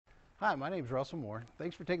Hi, my name is Russell Moore.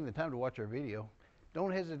 Thanks for taking the time to watch our video. Don't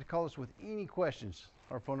hesitate to call us with any questions.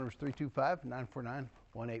 Our phone number is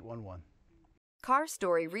 325-949-1811. Car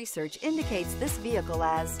Story research indicates this vehicle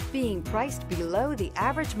as being priced below the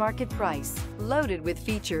average market price, loaded with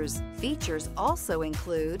features. Features also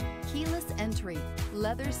include keyless entry,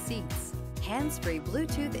 leather seats, hands-free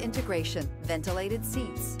Bluetooth integration, ventilated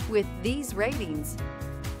seats. With these ratings,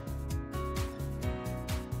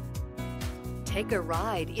 take a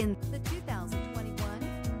ride in the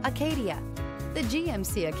 2021 Acadia. The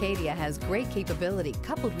GMC Acadia has great capability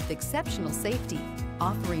coupled with exceptional safety,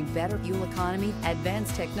 offering better fuel economy,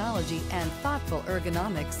 advanced technology, and thoughtful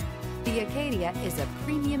ergonomics. The Acadia is a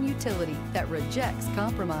premium utility that rejects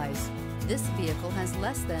compromise. This vehicle has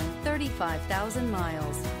less than 35,000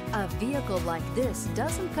 miles. A vehicle like this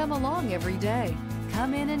doesn't come along every day.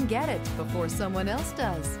 Come in and get it before someone else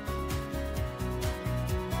does.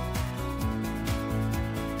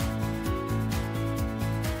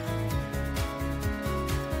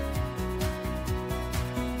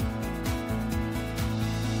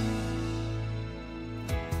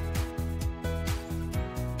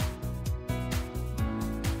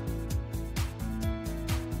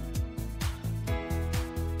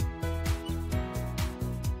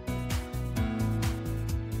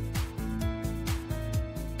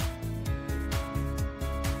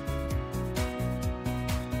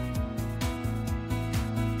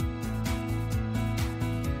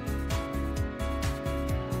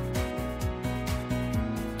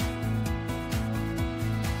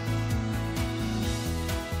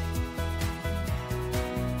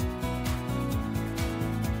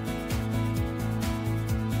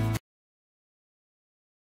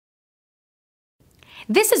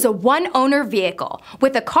 This is a one-owner vehicle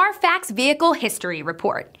with a Carfax Vehicle History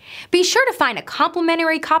Report. Be sure to find a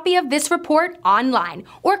complimentary copy of this report online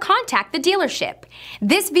or contact the dealership.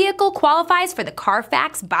 This vehicle qualifies for the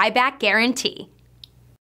Carfax Buyback Guarantee.